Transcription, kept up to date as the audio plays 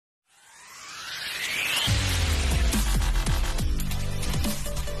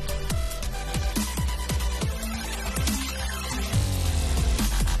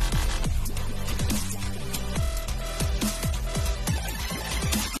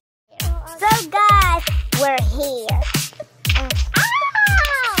So guys, we're here.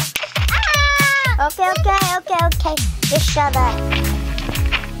 Okay. Just shut up.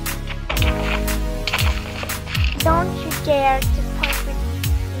 Don't you dare to punch me.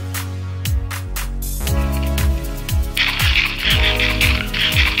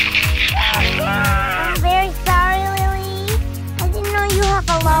 I'm very sorry, Lily. I didn't know you have a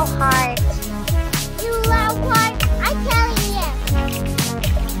low heart. You low heart? I tell you.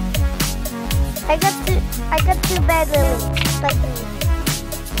 I got too bad, Lily. Like me.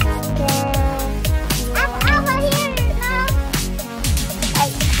 Okay. I'm over here, no.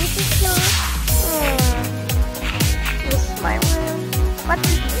 This is your. This is my room. What do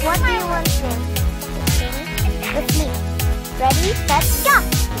you want to? Let's meet. Ready, set, go.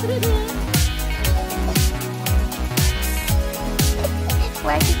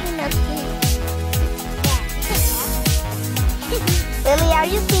 Why did you not see? Lily, are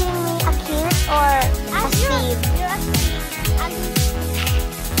you feeding me a kid or a Steve? You're a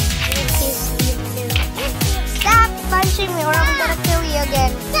Steve too. Stop punching me or I'm gonna kill you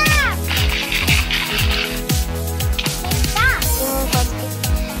again. Stop! Stop!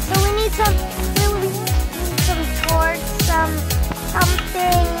 So we need some torch,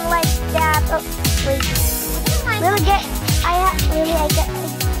 something like that. Oh, wait. Lily, get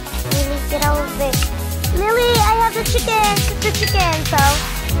out of it. Lily, I have the chicken. So,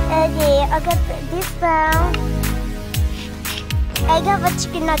 okay, I got this down. I got a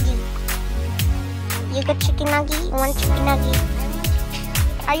chicken nugget. You got chicken nugget? You want chicken nugget?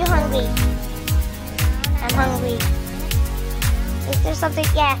 Are you hungry? I'm hungry. Is there something?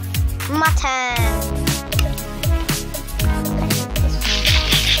 Yes. Mutton.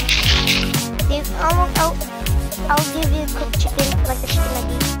 I'll give you cooked chicken, like the chicken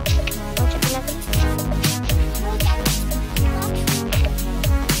nugget. Want chicken nugget?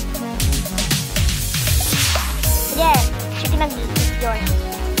 Yeah, chicken nugget is yours.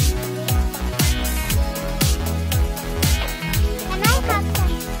 Can I have some?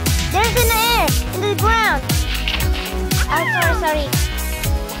 There's in the air, in the ground. Oh, sorry.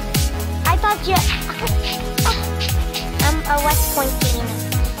 I thought you. I was pointing.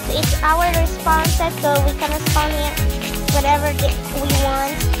 So it's our response, so we can spawn here whatever we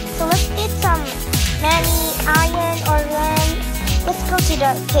want. So let's get some many iron or land. Let's go to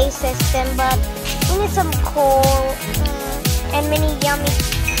the cave system, but we need some coal and many yummy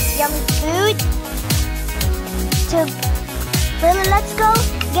food. Lily, let's go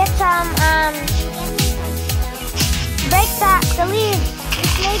get some break the leaves.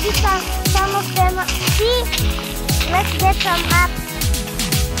 Maybe some of them. See, let's get some up.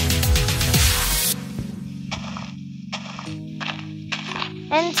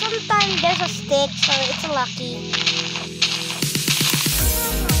 And sometimes there's a stick, so it's lucky.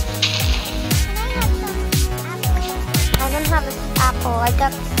 I don't have an apple. I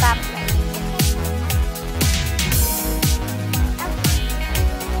got apple.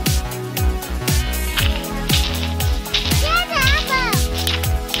 Here's the apple.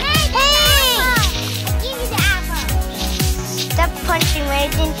 Hey! I'll give you the apple. Stop punching me. I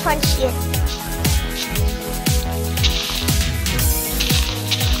didn't punch you.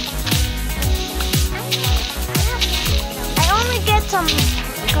 Some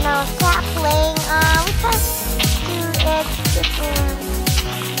kind of sapling. We can do it different.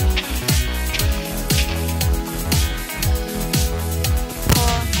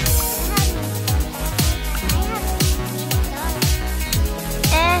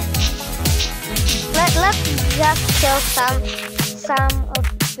 Let's just kill some of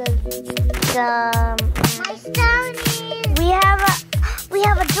the. My stone is. We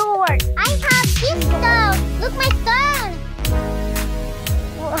have a door. I have this stone. Look, my stone.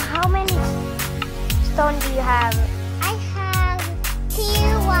 How many stone do you have? I have 2.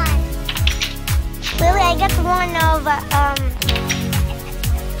 Lily, I got one of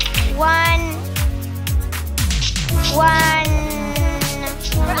one.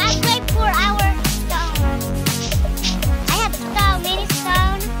 I played for our stone. I have many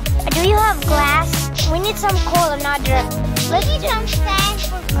stone. Do you have glass? We need some coal. Another. Let's need some sand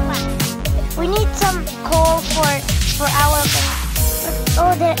for glass. We need some coal for our.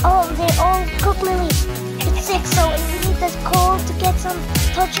 Oh, they're all cooked, Lily. It's 6, so we need the coal to get some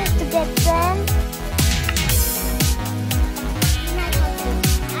torches to get sand.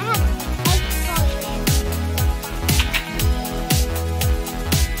 I have 8 torches.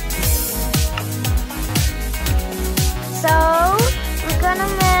 So we're gonna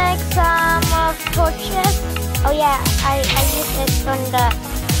make some of torches. Oh yeah, I used it from the.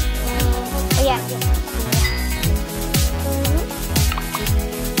 Oh yeah.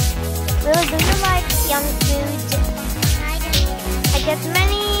 Lily, do you like yummy food? I get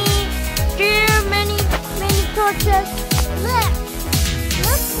many torches. Look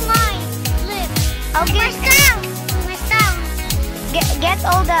mine. Look. I'll My stone. get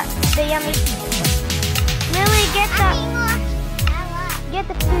all the yummy. Lily, get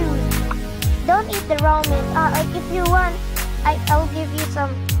the food. Don't eat the raw meat. If you want, I'll give you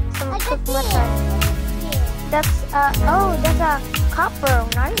some cooked mutton. That's that's a copper.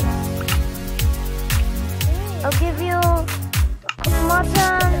 Nice. I'll give you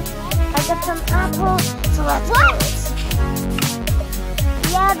mutton. I got some apples. So let's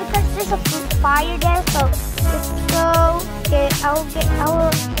yeah, because there's a fire there. So let's go. Okay, I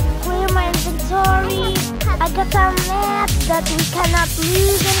will clear my inventory. I got some maps that we cannot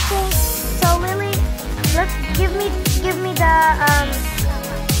lose anything. So Lily, just give me the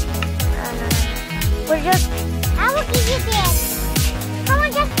I will give you this. Come on,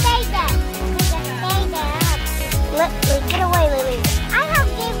 just stay there. Get away, Lily. I have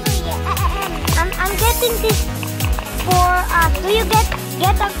given you. I'm getting this for us. Do you get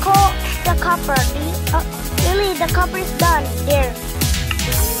the copper? Lily, the copper is done. There.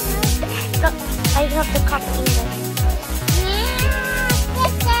 Look, I have the copper in there.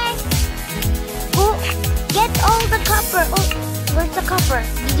 Go get all the copper. Oh, where's the copper?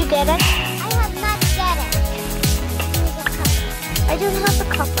 Did you get it? I have not get it. I don't have the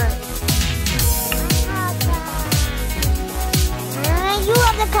copper. You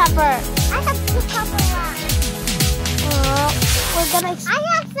have the copper. I have 2 copper left. We're gonna. I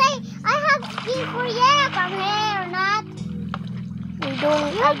have ski for you. Come here or not? We don't.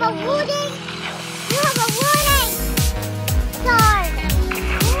 You have a wooden sword.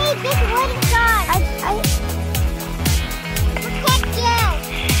 You need this wooden sword. Protect you.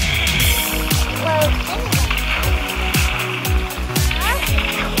 Well,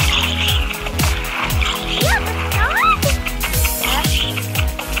 you have a sword?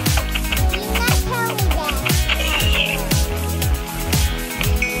 You not tell me that.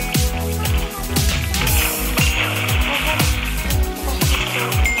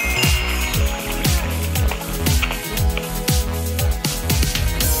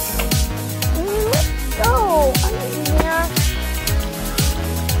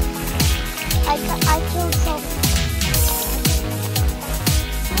 I killed some.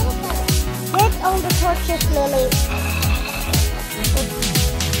 Get all the torches, Lily.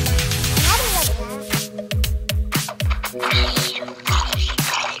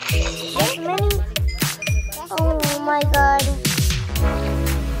 There's many. Oh my god.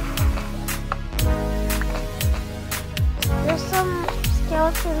 There's some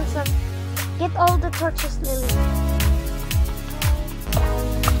skeletons. Get all the torches, Lily.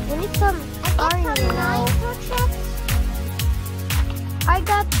 We need some iron now. I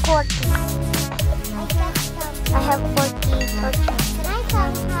got 40. I have 40 torches. Can I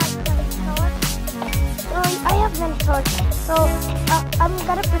have some torches? No, I have many torches. So I'm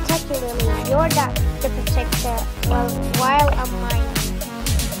gonna protect you, Lily. You're the protector while I'm mine.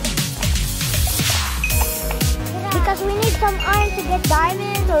 Because we need some iron to get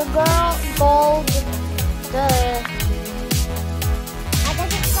diamonds or gold. I got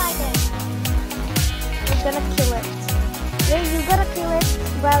a spider. I'm gonna kill it. Yeah, you gotta kill it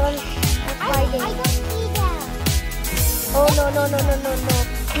while I'm fighting. I don't see them. Oh no.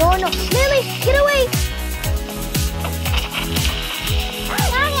 Lily, get away!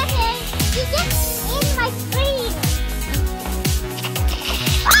 Sorry, okay. You get in my screen.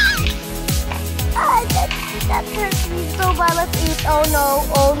 That hurts me so bad. Let's eat. Oh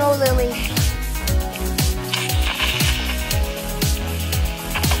no, Lily.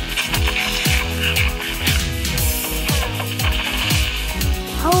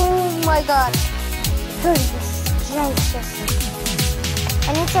 Oh my god. Goodness gracious. I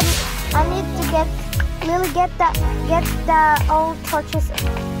need to get Lily, get the old torches.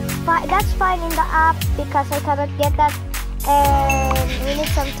 That's fine in the app because I cannot get that, and we need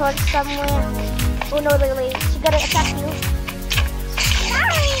some torch somewhere. Oh no, Lily, she gonna attack you.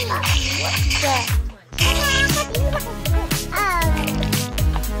 Sorry. Yeah.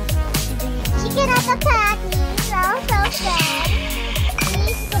 She cannot attack me. So sad.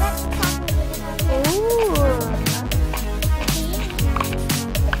 Please cannot attack me. Ooh.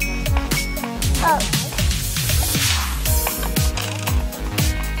 Oh.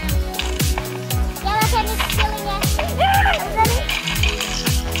 Skeleton is killing us.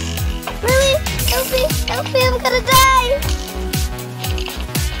 Lily, help me, I'm gonna die.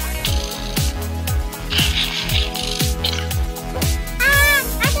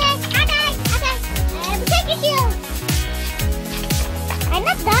 I'm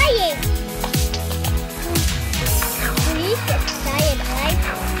not dying.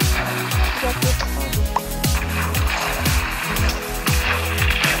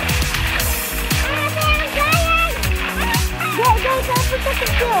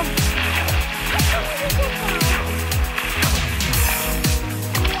 second kill.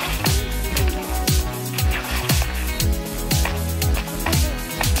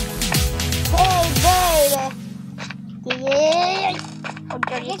 Hey, baby. Yeah. I'm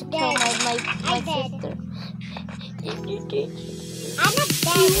ready to kill my sister. I'm not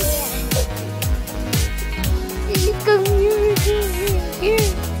dead here. Come here.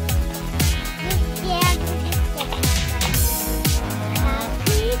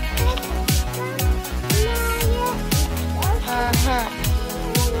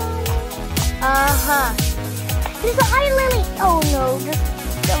 There's an eye lily. Oh no, there's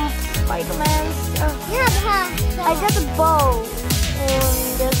some Spider-Man stuff. I got a bow.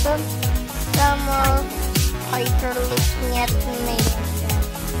 And there's some fighter looking at me.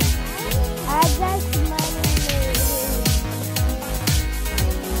 I got money.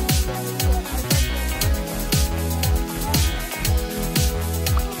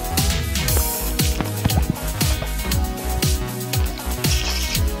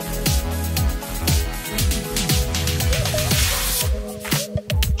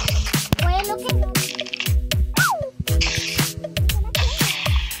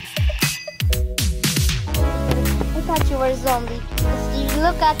 You were a zombie. You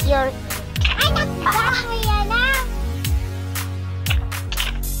look at your... I'm not zombie now.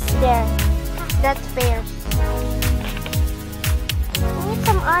 There. That's fair. I need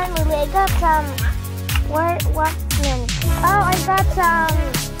some iron lily. I got some... What? Oh, I got some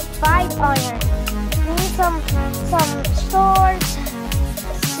 5 iron. I need some swords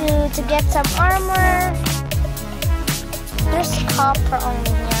to get some armor. There's copper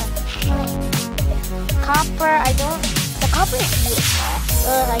only here. Copper, the copper is useless.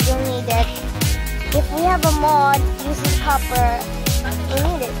 I don't need it. If we have a mod using copper, we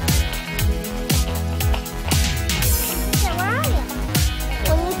need it. So where are you?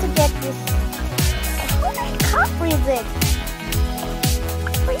 We need to get this. How much copper is it?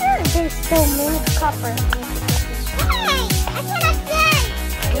 Where? There's so many copper. Hey, that's what I said.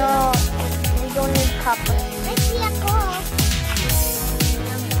 No, we don't need copper.